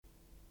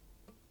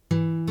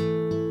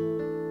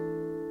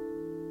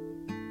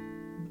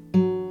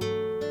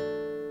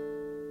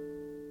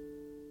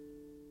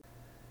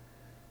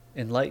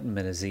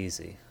Enlightenment is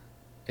easy.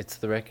 It's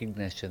the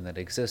recognition that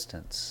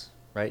existence,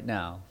 right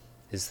now,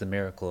 is the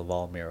miracle of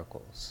all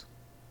miracles.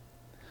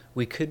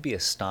 We could be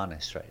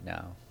astonished right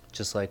now,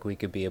 just like we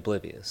could be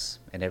oblivious,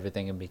 and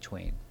everything in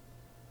between.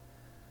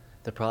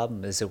 The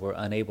problem is that we're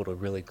unable to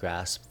really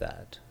grasp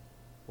that,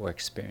 or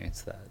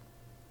experience that,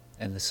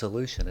 and the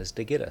solution is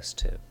to get us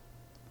to.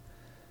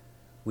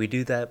 We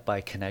do that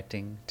by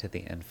connecting to the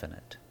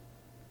infinite,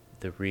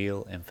 the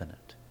real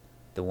infinite,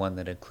 the one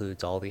that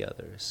includes all the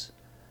others,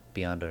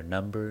 beyond our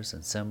numbers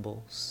and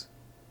symbols.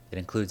 It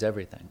includes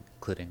everything,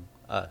 including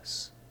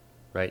us,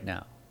 right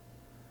now.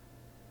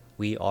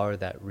 We are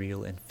that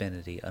real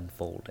infinity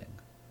unfolding.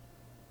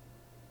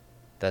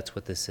 That's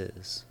what this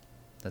is.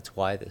 That's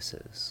why this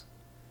is.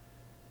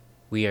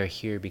 We are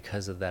here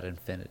because of that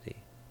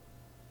infinity.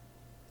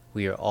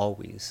 We are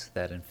always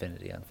that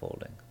infinity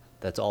unfolding.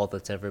 That's all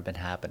that's ever been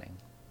happening.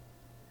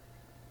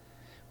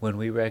 When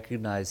we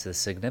recognize the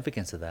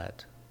significance of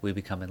that, we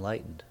become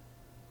enlightened.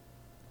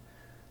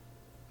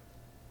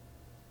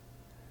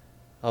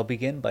 I'll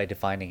begin by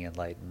defining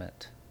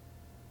enlightenment,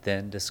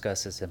 then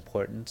discuss its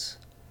importance,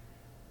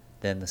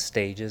 then the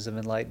stages of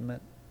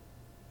enlightenment,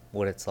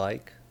 what it's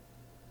like,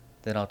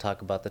 then I'll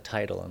talk about the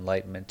title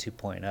Enlightenment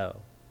 2.0,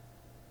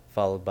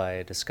 followed by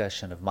a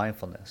discussion of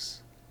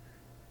mindfulness,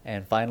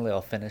 and finally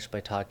I'll finish by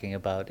talking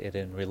about it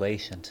in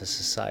relation to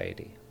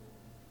society.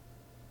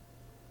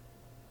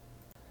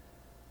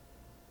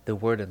 The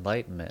word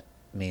enlightenment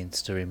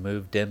means to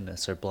remove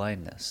dimness or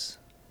blindness,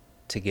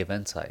 to give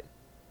insight.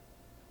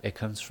 It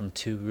comes from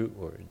two root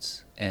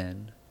words,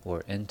 en,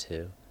 or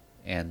into,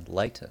 and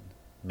lighten,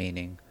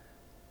 meaning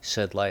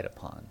shed light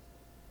upon,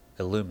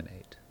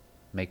 illuminate,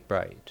 make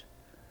bright.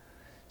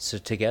 So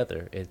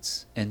together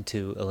it's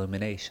into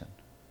illumination.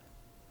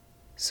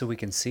 So we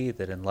can see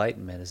that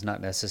enlightenment is not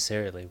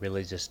necessarily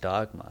religious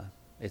dogma.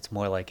 It's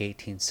more like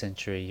 18th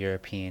century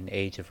European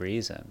Age of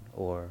Reason,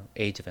 or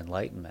Age of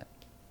Enlightenment.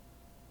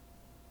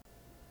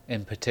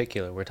 In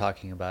particular, we're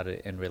talking about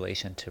it in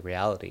relation to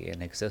reality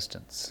and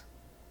existence.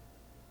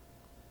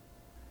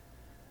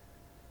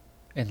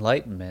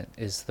 Enlightenment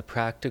is the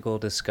practical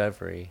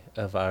discovery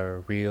of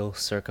our real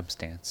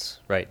circumstance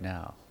right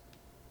now.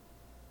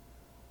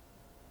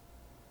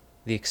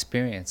 The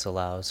experience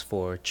allows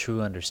for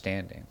true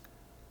understanding,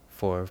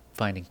 for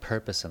finding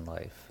purpose in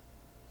life,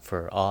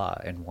 for awe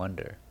and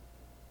wonder.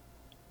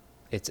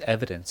 It's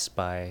evidenced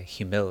by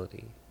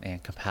humility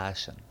and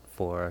compassion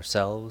for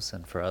ourselves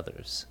and for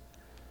others.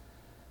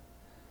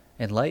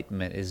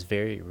 Enlightenment is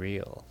very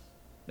real.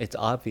 It's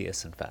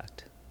obvious, in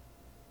fact,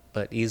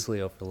 but easily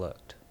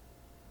overlooked.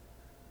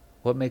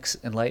 What makes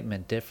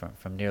enlightenment different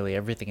from nearly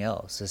everything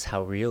else is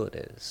how real it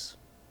is.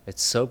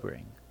 It's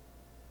sobering,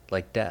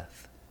 like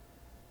death.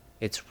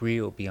 It's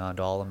real beyond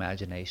all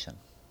imagination.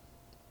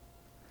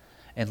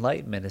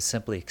 Enlightenment is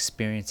simply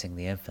experiencing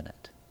the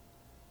infinite,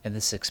 and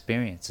this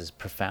experience is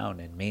profound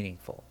and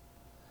meaningful.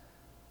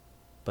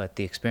 But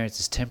the experience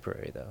is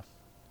temporary, though.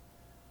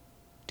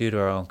 Due to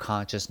our own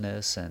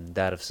consciousness and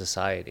that of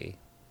society,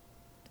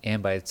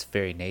 and by its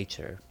very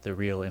nature, the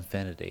real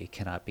infinity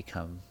cannot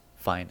become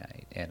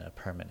finite in a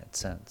permanent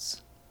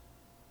sense.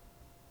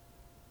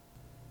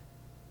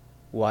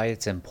 Why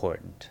it's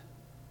important.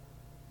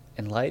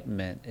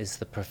 Enlightenment is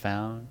the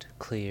profound,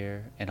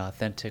 clear, and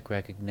authentic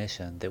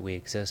recognition that we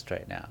exist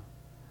right now.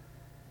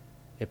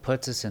 It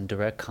puts us in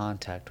direct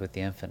contact with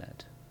the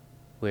infinite,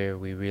 where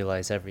we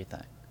realize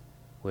everything,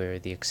 where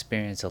the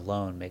experience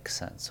alone makes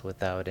sense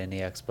without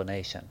any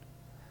explanation.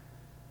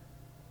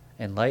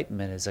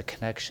 Enlightenment is a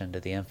connection to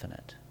the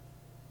infinite,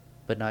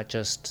 but not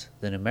just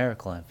the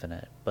numerical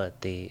infinite,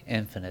 but the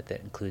infinite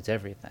that includes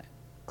everything,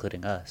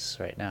 including us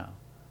right now.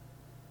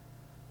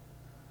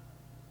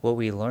 What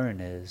we learn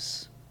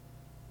is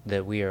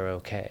that we are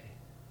okay,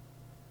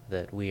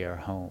 that we are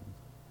home.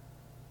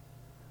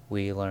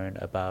 We learn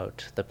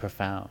about the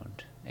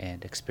profound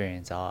and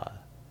experience awe.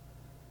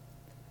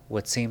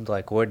 What seemed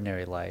like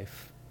ordinary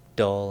life,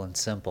 dull and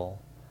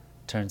simple,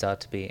 turns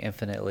out to be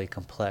infinitely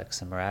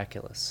complex and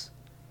miraculous.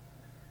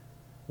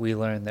 We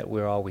learn that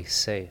we're always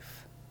safe.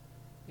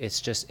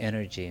 It's just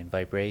energy and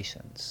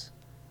vibrations,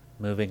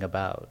 moving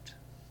about,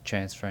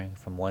 transferring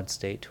from one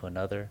state to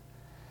another,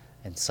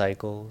 in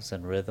cycles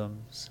and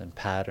rhythms and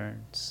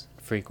patterns,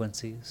 and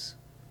frequencies.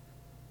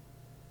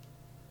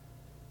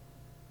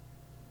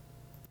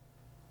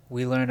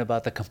 We learn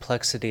about the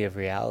complexity of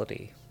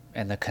reality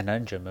and the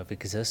conundrum of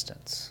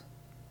existence.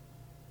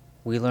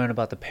 We learn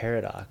about the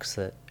paradox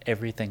that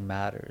everything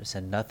matters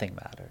and nothing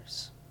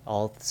matters,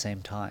 all at the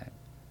same time.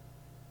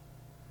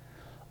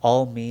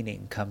 All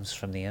meaning comes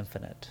from the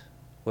infinite,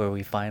 where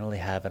we finally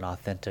have an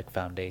authentic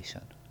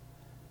foundation.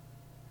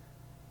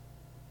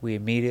 We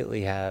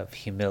immediately have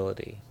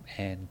humility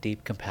and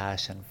deep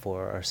compassion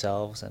for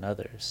ourselves and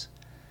others,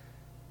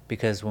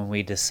 because when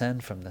we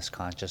descend from this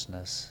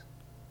consciousness,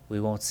 we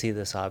won't see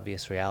this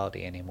obvious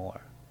reality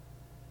anymore.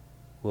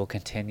 We'll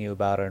continue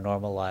about our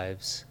normal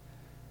lives,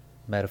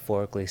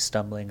 metaphorically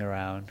stumbling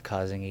around,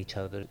 causing each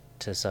other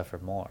to suffer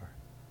more.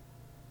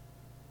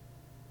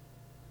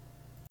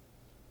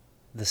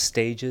 The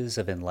stages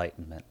of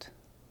enlightenment.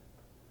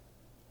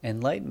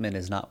 Enlightenment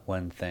is not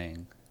one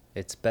thing.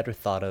 It's better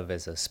thought of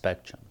as a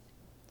spectrum.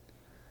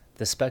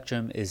 The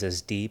spectrum is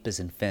as deep as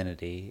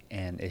infinity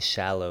and as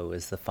shallow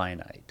as the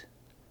finite.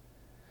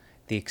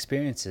 The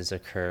experiences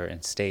occur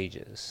in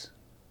stages,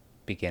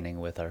 beginning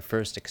with our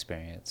first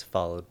experience,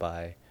 followed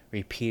by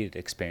repeated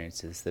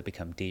experiences that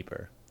become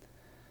deeper.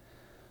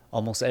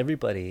 Almost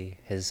everybody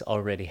has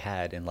already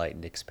had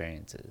enlightened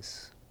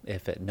experiences,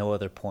 if at no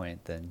other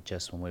point than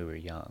just when we were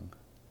young.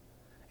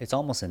 It's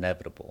almost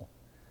inevitable.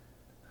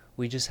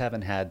 We just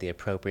haven't had the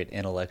appropriate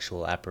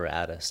intellectual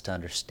apparatus to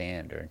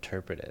understand or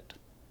interpret it.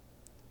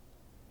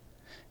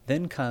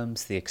 Then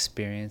comes the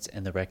experience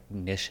and the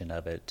recognition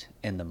of it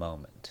in the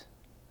moment.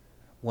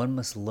 One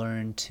must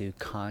learn to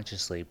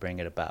consciously bring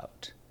it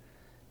about,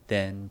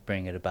 then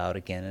bring it about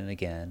again and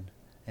again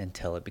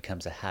until it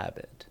becomes a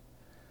habit.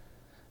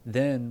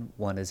 Then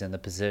one is in the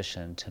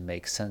position to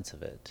make sense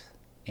of it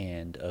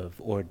and of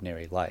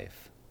ordinary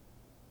life.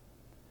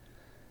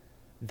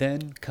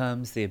 Then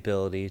comes the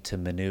ability to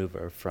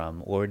maneuver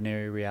from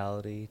ordinary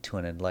reality to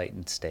an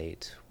enlightened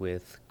state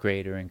with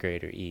greater and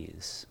greater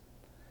ease.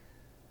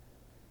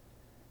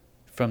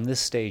 From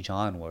this stage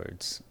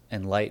onwards,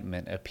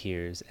 enlightenment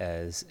appears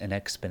as an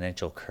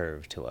exponential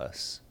curve to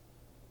us.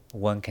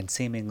 One can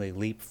seemingly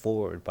leap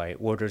forward by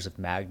orders of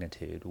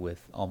magnitude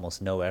with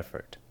almost no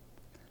effort.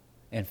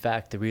 In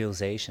fact, the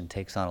realization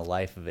takes on a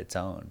life of its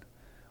own,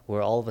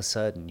 where all of a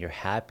sudden you're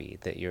happy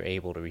that you're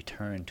able to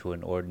return to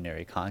an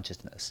ordinary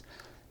consciousness,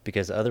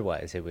 because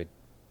otherwise it would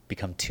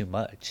become too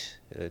much.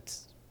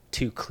 It's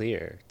too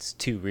clear. It's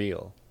too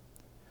real.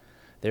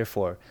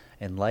 Therefore,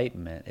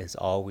 enlightenment is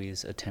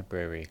always a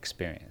temporary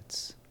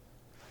experience.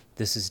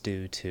 This is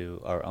due to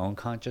our own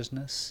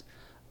consciousness,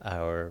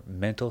 our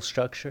mental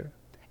structure,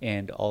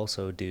 and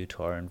also due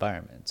to our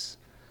environments.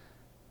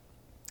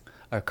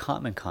 Our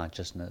common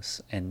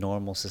consciousness and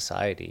normal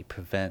society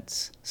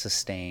prevents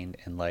sustained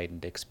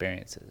enlightened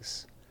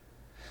experiences.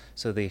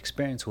 So the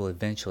experience will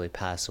eventually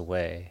pass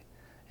away,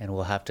 and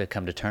we'll have to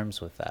come to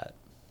terms with that.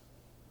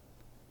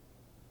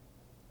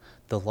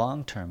 The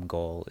long-term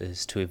goal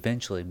is to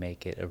eventually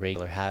make it a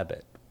regular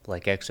habit,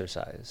 like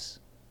exercise,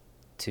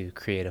 to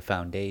create a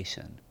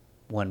foundation,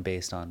 one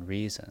based on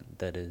reason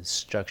that is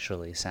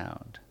structurally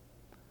sound.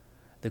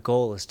 The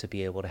goal is to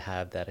be able to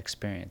have that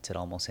experience at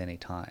almost any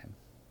time.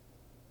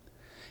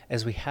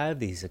 As we have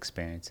these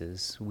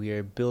experiences, we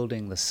are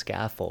building the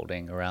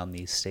scaffolding around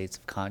these states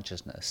of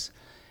consciousness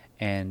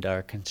and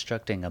are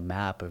constructing a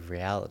map of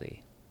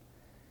reality.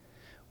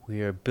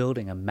 We are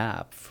building a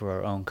map for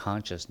our own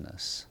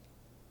consciousness.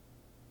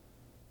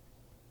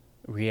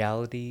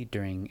 Reality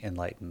during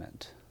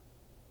enlightenment.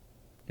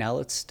 Now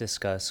let's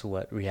discuss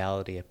what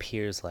reality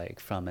appears like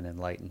from an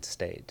enlightened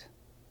state.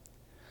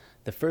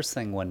 The first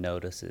thing one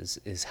notices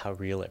is how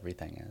real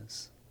everything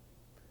is.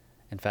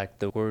 In fact,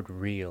 the word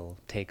real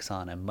takes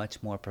on a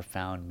much more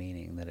profound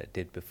meaning than it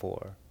did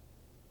before.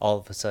 All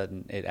of a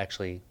sudden, it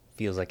actually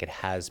feels like it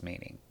has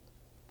meaning.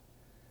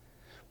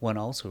 One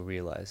also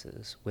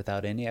realizes,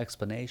 without any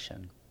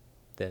explanation,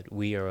 that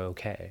we are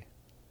okay.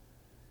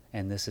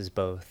 And this is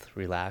both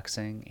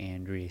relaxing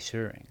and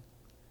reassuring.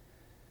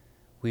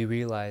 We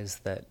realize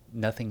that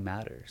nothing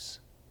matters.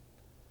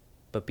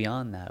 But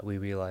beyond that, we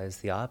realize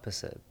the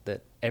opposite,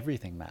 that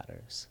everything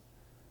matters.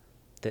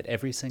 That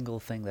every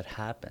single thing that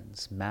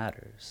happens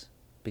matters,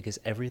 because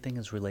everything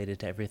is related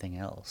to everything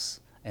else,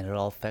 and it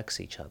all affects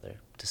each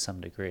other to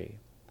some degree.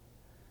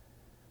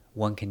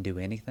 One can do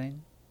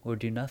anything or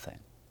do nothing.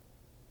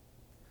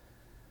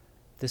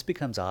 This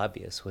becomes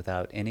obvious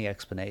without any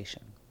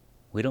explanation.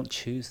 We don't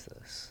choose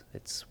this.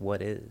 It's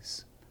what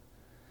is.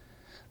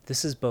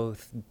 This is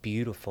both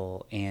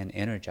beautiful and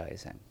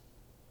energizing.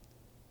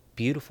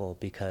 Beautiful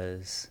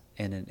because,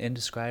 in an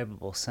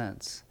indescribable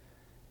sense,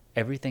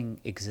 everything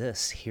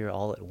exists here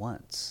all at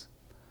once.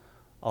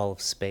 All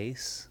of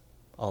space,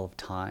 all of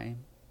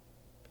time,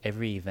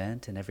 every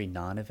event and every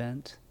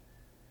non-event,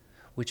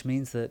 which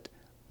means that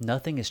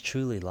nothing is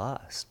truly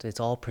lost. It's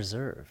all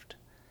preserved,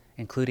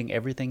 including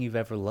everything you've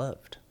ever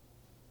loved.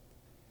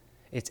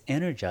 It's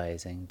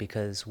energizing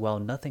because while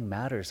nothing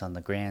matters on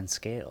the grand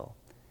scale,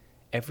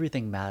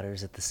 everything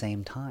matters at the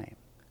same time.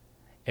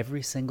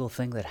 Every single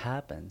thing that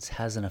happens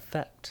has an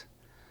effect,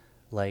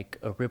 like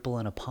a ripple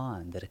in a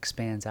pond that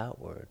expands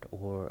outward,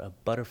 or a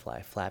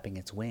butterfly flapping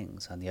its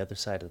wings on the other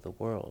side of the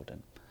world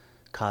and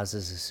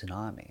causes a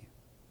tsunami.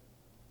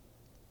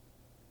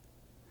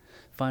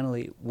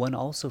 Finally, one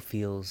also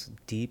feels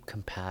deep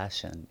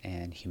compassion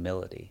and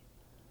humility.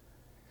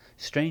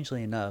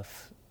 Strangely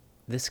enough,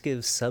 this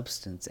gives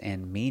substance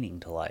and meaning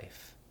to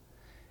life.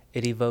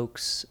 It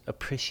evokes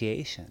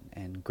appreciation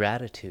and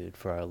gratitude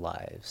for our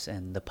lives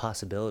and the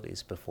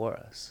possibilities before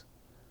us.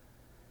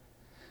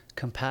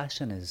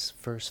 Compassion is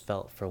first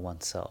felt for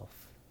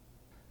oneself,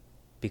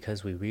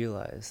 because we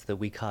realize that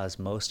we cause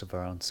most of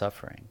our own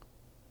suffering,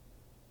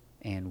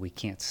 and we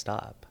can't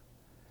stop,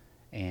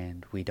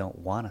 and we don't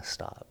want to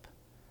stop.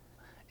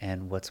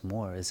 And what's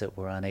more is that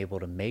we're unable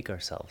to make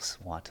ourselves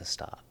want to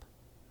stop.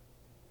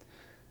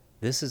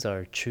 This is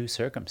our true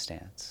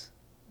circumstance,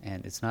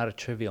 and it's not a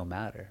trivial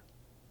matter.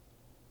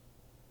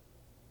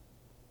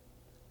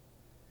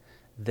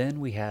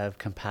 Then we have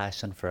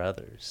compassion for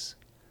others,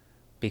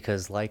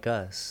 because like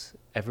us,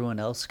 everyone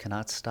else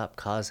cannot stop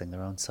causing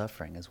their own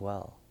suffering as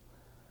well.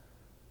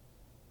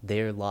 They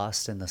are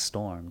lost in the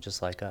storm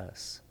just like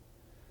us,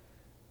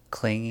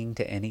 clinging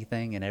to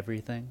anything and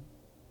everything,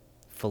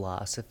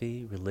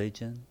 philosophy,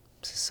 religion,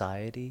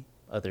 society,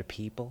 other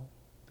people,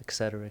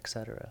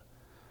 etc.,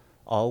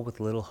 all with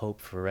little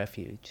hope for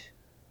refuge.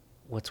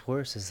 What's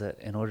worse is that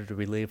in order to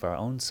relieve our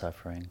own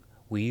suffering,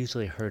 we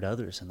usually hurt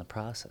others in the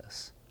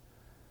process.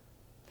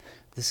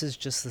 This is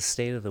just the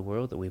state of the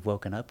world that we've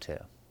woken up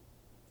to.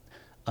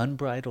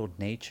 Unbridled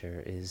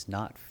nature is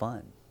not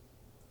fun.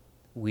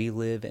 We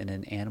live in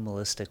an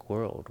animalistic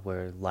world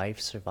where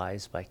life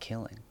survives by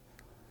killing.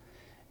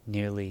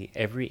 Nearly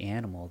every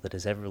animal that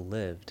has ever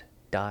lived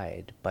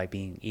died by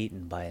being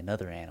eaten by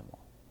another animal.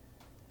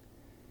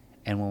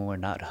 And when we're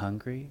not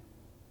hungry,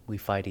 we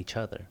fight each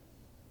other.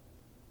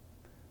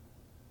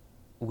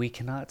 We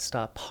cannot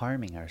stop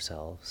harming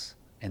ourselves,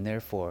 and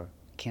therefore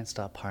can't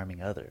stop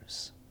harming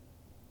others.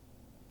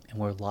 And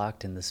we're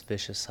locked in this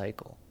vicious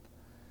cycle.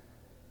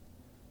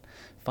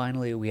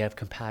 Finally, we have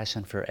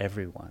compassion for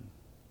everyone,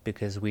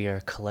 because we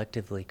are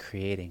collectively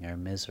creating our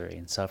misery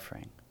and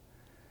suffering.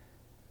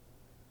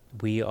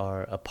 We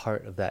are a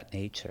part of that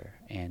nature,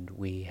 and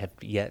we have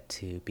yet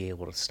to be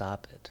able to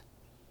stop it.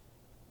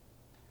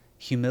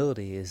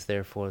 Humility is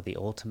therefore the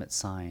ultimate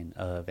sign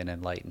of an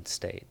enlightened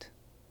state.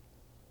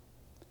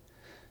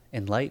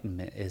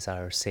 Enlightenment is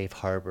our safe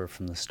harbor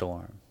from the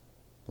storm,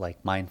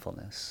 like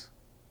mindfulness.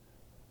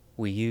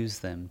 We use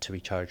them to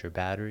recharge our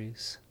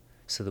batteries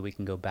so that we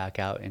can go back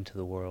out into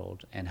the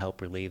world and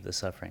help relieve the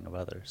suffering of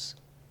others.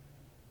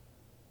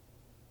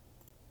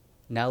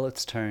 Now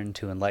let's turn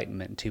to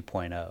Enlightenment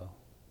 2.0.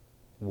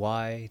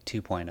 Why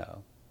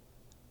 2.0?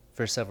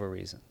 For several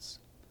reasons.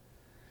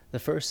 The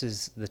first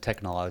is the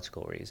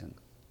technological reason.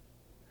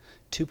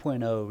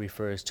 2.0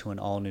 refers to an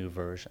all-new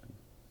version,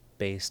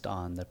 based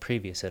on the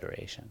previous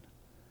iteration,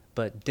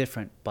 but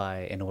different by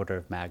an order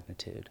of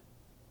magnitude.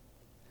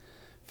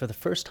 For the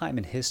first time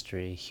in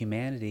history,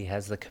 humanity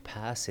has the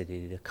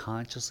capacity to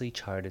consciously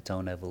chart its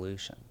own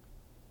evolution.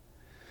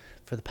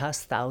 For the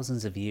past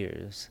thousands of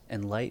years,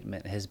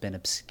 enlightenment has been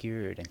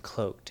obscured and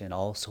cloaked in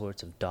all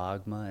sorts of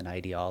dogma and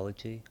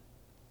ideology.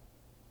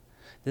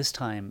 This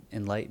time,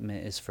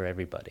 enlightenment is for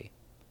everybody.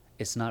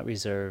 It's not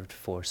reserved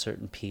for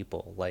certain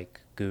people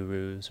like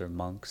gurus or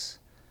monks.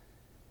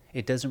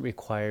 It doesn't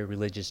require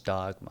religious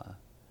dogma,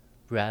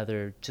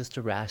 rather just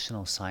a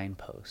rational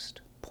signpost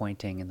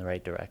pointing in the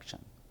right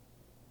direction.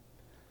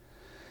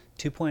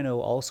 2.0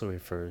 also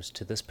refers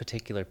to this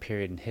particular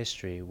period in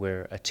history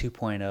where a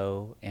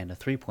 2.0 and a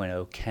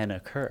 3.0 can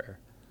occur,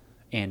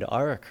 and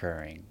are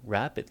occurring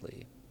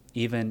rapidly,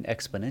 even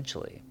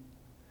exponentially.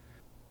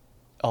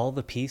 All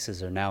the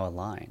pieces are now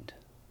aligned.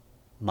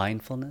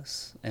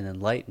 Mindfulness and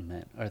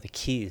enlightenment are the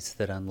keys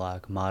that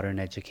unlock modern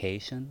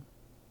education,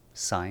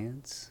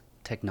 science,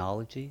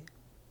 technology,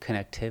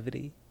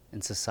 connectivity,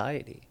 and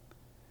society.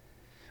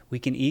 We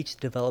can each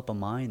develop a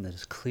mind that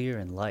is clear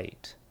and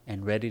light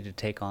and ready to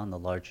take on the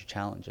larger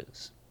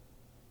challenges.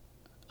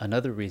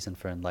 Another reason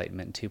for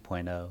Enlightenment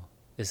 2.0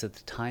 is that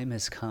the time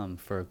has come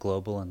for a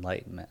global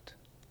enlightenment.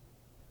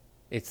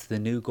 It's the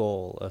new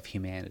goal of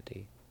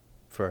humanity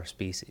for our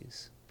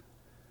species.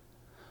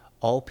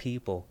 All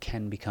people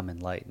can become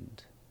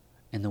enlightened,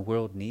 and the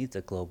world needs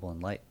a global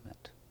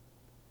enlightenment.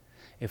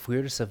 If we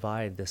are to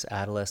survive this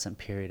adolescent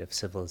period of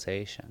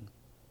civilization,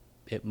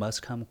 it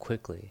must come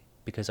quickly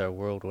because our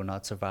world will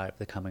not survive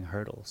the coming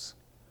hurdles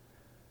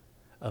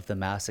of the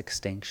mass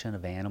extinction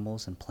of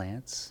animals and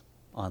plants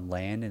on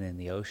land and in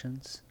the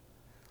oceans,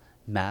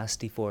 mass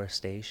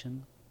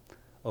deforestation,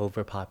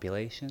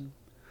 overpopulation,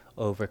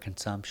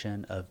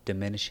 overconsumption of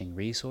diminishing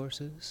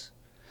resources,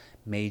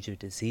 major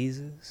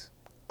diseases,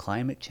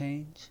 climate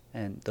change,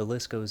 and the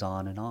list goes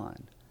on and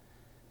on.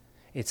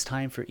 It's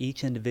time for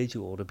each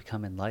individual to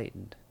become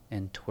enlightened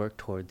and to work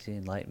towards the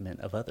enlightenment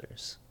of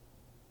others.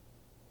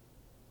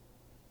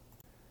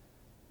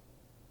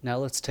 Now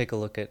let's take a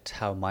look at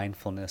how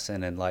mindfulness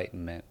and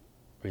enlightenment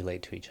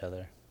relate to each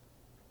other.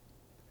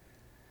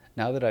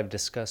 Now that I've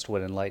discussed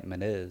what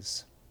enlightenment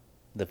is,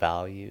 the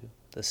value,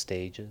 the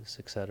stages,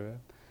 etc.,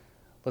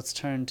 let's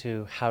turn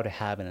to how to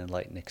have an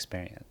enlightened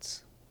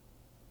experience.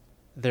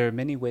 There are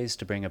many ways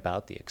to bring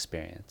about the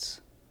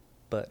experience,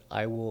 but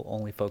I will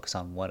only focus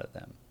on one of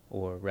them,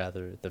 or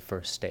rather the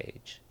first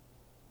stage.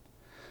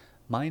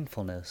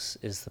 Mindfulness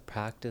is the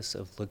practice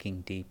of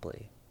looking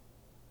deeply.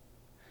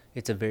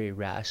 It's a very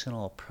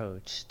rational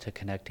approach to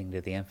connecting to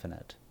the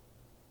infinite.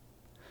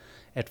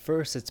 At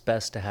first, it's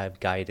best to have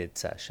guided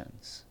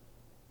sessions.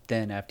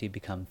 Then, after you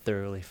become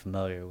thoroughly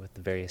familiar with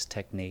the various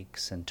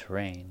techniques and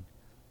terrain,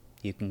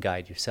 you can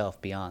guide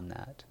yourself beyond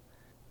that.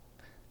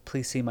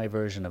 Please see my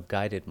version of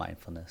guided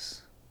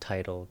mindfulness,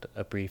 titled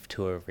A Brief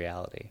Tour of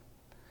Reality.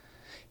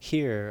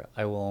 Here,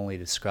 I will only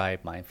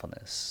describe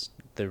mindfulness.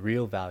 The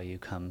real value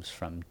comes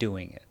from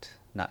doing it,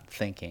 not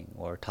thinking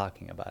or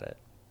talking about it.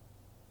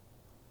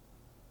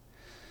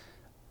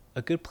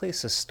 A good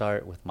place to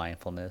start with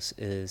mindfulness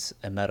is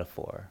a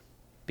metaphor.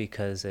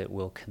 because it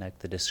will connect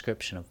the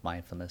description of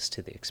mindfulness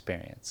to the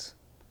experience.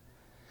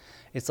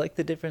 It's like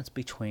the difference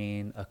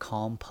between a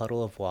calm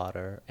puddle of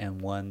water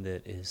and one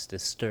that is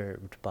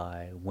disturbed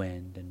by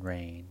wind and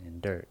rain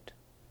and dirt.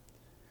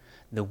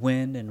 The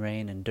wind and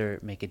rain and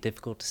dirt make it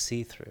difficult to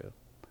see through.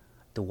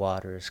 The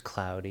water is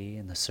cloudy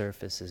and the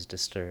surface is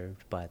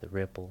disturbed by the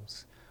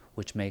ripples,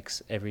 which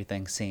makes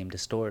everything seem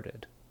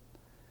distorted.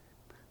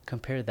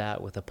 Compare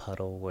that with a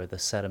puddle where the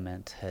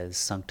sediment has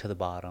sunk to the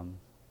bottom,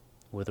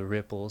 where the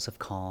ripples have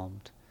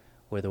calmed,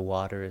 where the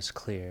water is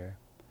clear.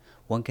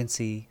 One can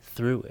see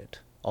through it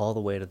all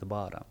the way to the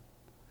bottom.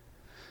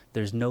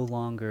 There's no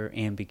longer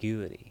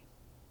ambiguity.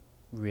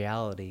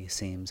 Reality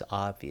seems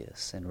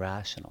obvious and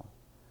rational,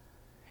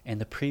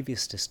 and the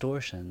previous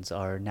distortions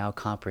are now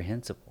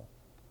comprehensible.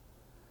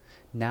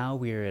 Now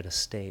we are at a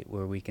state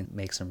where we can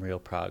make some real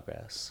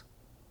progress.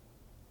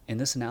 In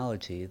this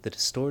analogy, the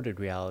distorted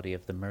reality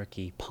of the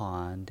murky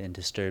pond and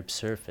disturbed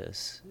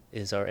surface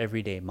is our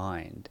everyday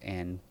mind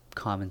and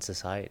common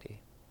society.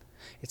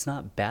 It's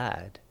not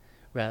bad,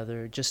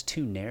 rather just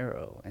too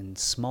narrow and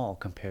small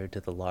compared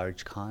to the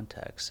large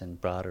context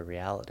and broader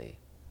reality.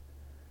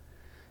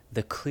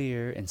 The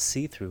clear and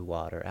see-through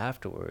water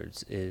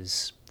afterwards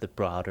is the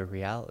broader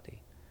reality,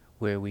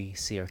 where we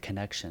see our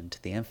connection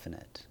to the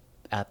infinite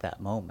at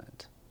that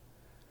moment.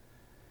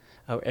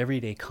 Our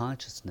everyday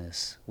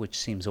consciousness, which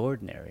seems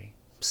ordinary,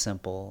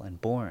 simple,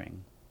 and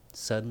boring,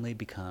 suddenly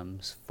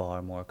becomes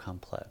far more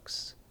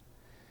complex.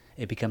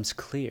 It becomes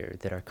clear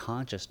that our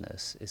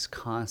consciousness is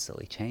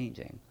constantly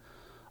changing,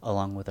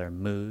 along with our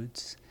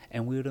moods,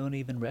 and we don't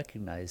even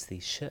recognize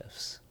these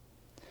shifts.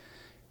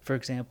 For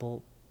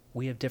example,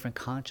 we have different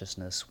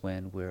consciousness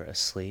when we're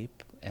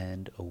asleep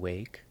and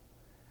awake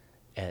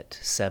at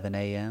 7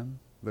 a.m.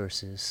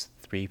 versus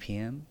 3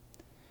 p.m.,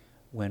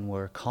 when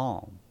we're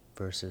calm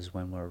versus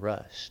when we're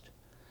rushed,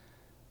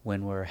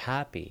 when we're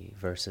happy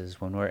versus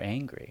when we're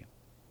angry,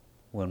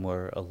 when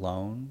we're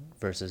alone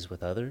versus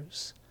with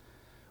others,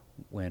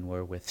 when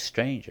we're with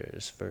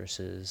strangers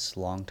versus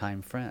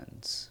longtime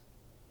friends.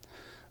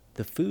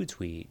 The foods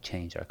we eat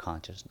change our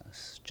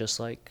consciousness, just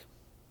like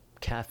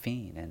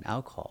caffeine and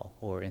alcohol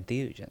or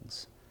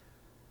entheogens.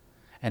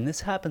 And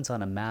this happens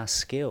on a mass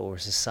scale where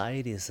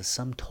society is the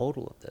sum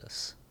total of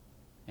this,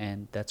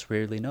 and that's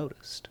rarely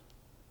noticed.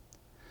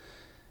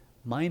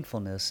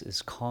 Mindfulness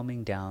is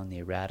calming down the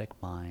erratic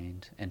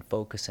mind and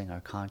focusing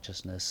our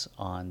consciousness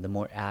on the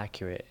more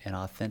accurate and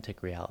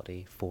authentic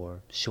reality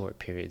for short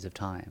periods of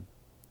time.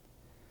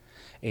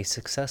 A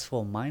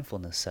successful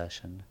mindfulness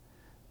session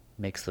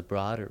makes the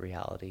broader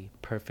reality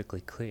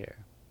perfectly clear.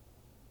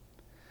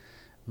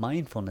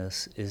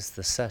 Mindfulness is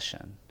the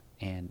session,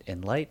 and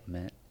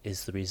enlightenment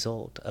is the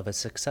result of a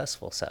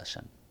successful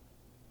session.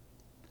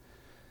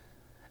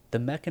 The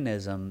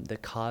mechanism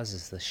that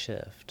causes the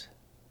shift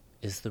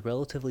is the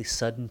relatively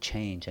sudden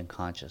change in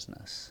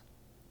consciousness,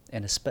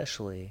 and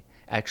especially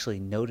actually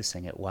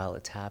noticing it while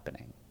it's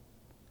happening.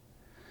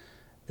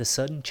 The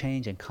sudden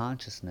change in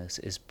consciousness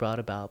is brought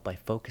about by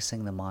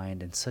focusing the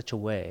mind in such a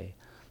way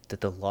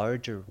that the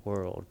larger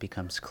world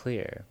becomes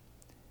clear,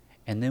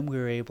 and then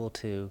we're able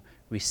to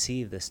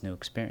receive this new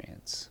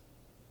experience.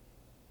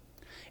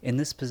 In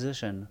this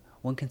position,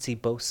 one can see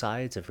both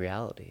sides of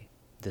reality,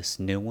 this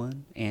new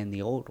one and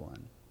the old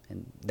one,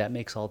 and that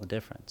makes all the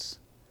difference.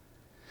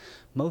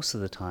 Most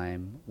of the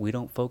time, we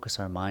don't focus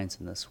our minds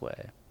in this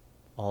way,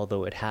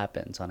 although it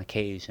happens on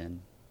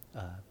occasion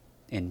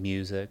in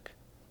music,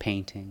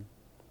 painting,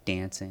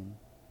 dancing,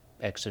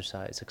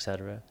 exercise,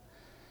 etc.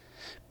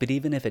 But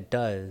even if it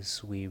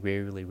does, we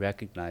rarely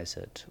recognize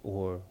it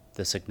or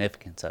the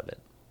significance of it.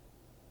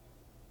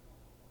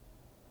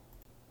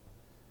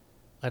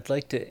 I'd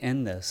like to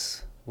end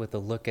this with a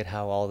look at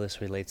how all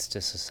this relates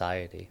to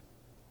society.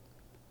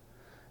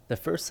 The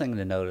first thing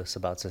to notice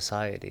about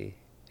society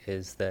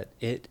is that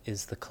it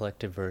is the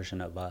collective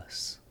version of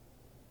us,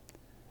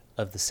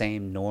 of the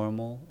same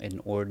normal and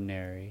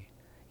ordinary,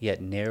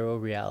 yet narrow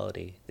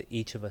reality that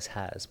each of us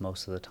has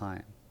most of the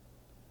time.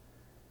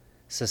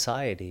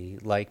 Society,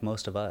 like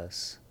most of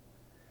us,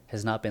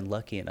 has not been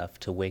lucky enough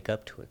to wake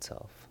up to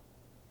itself.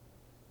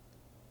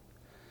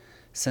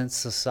 Since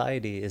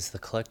society is the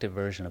collective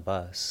version of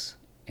us,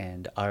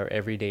 and our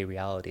everyday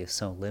reality is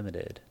so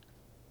limited,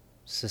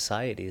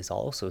 society is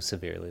also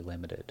severely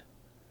limited.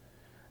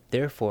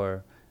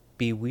 Therefore,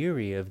 be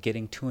weary of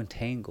getting too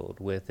entangled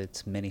with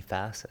its many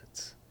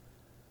facets,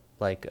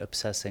 like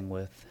obsessing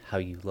with how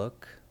you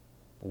look,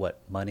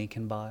 what money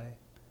can buy,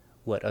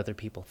 what other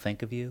people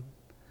think of you.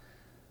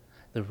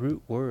 The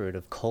root word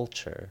of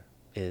culture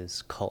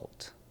is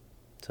cult,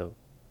 so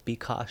be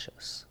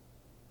cautious.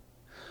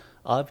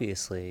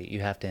 Obviously,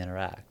 you have to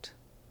interact,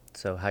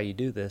 so how you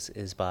do this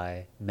is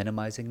by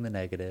minimizing the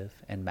negative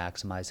and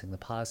maximizing the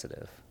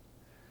positive.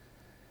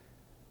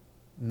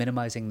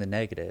 Minimizing the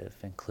negative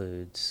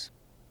includes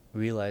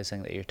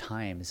realizing that your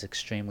time is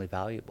extremely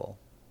valuable,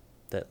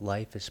 that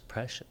life is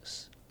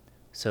precious.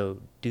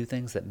 So do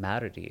things that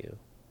matter to you,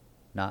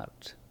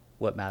 not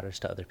what matters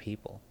to other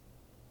people.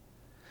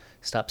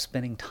 Stop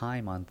spending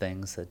time on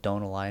things that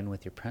don't align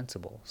with your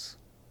principles.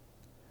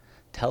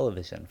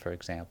 Television, for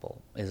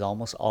example, is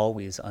almost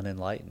always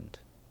unenlightened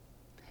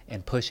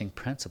and pushing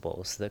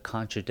principles that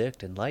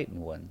contradict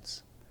enlightened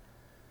ones.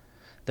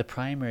 The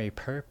primary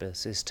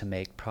purpose is to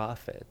make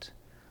profit.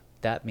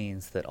 That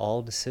means that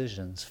all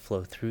decisions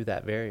flow through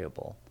that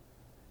variable,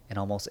 and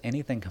almost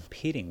anything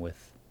competing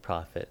with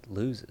profit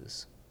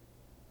loses.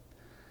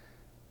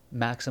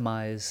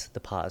 Maximize the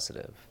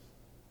positive.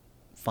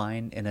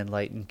 Find an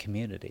enlightened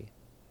community.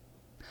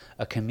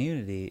 A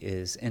community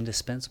is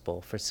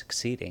indispensable for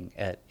succeeding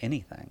at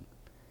anything,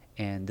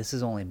 and this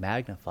is only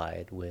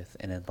magnified with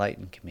an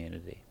enlightened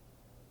community.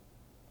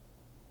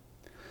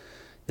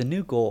 The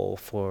new goal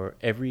for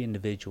every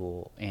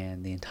individual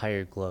and the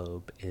entire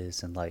globe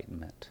is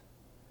enlightenment.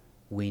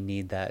 We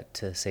need that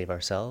to save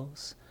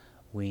ourselves.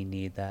 We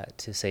need that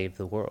to save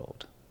the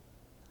world.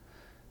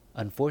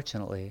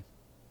 Unfortunately,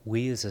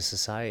 we as a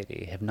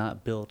society have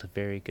not built a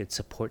very good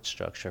support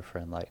structure for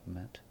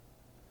enlightenment.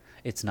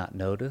 It's not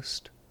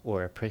noticed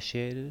or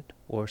appreciated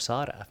or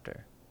sought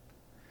after.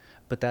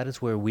 But that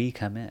is where we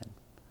come in.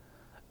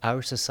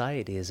 Our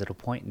society is at a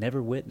point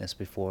never witnessed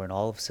before in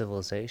all of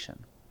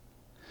civilization.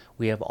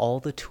 We have all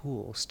the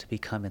tools to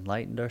become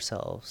enlightened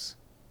ourselves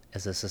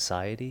as a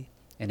society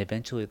and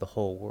eventually the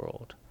whole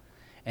world.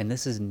 And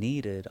this is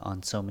needed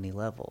on so many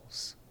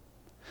levels.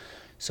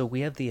 So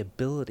we have the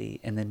ability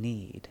and the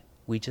need.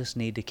 We just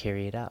need to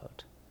carry it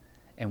out.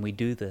 And we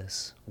do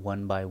this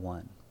one by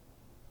one.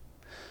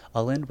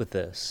 I'll end with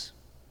this.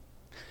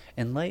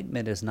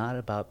 Enlightenment is not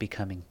about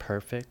becoming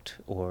perfect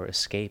or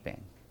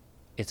escaping.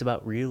 It's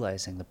about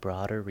realizing the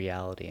broader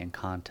reality and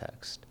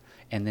context,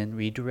 and then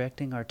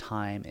redirecting our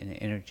time and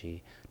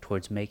energy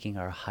towards making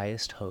our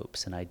highest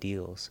hopes and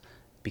ideals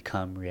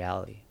become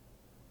reality.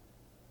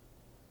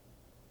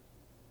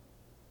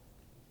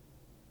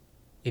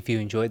 If you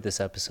enjoyed this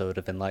episode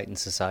of Enlightened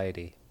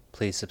Society,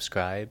 please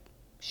subscribe,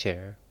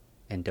 share,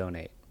 and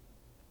donate.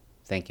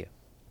 Thank you.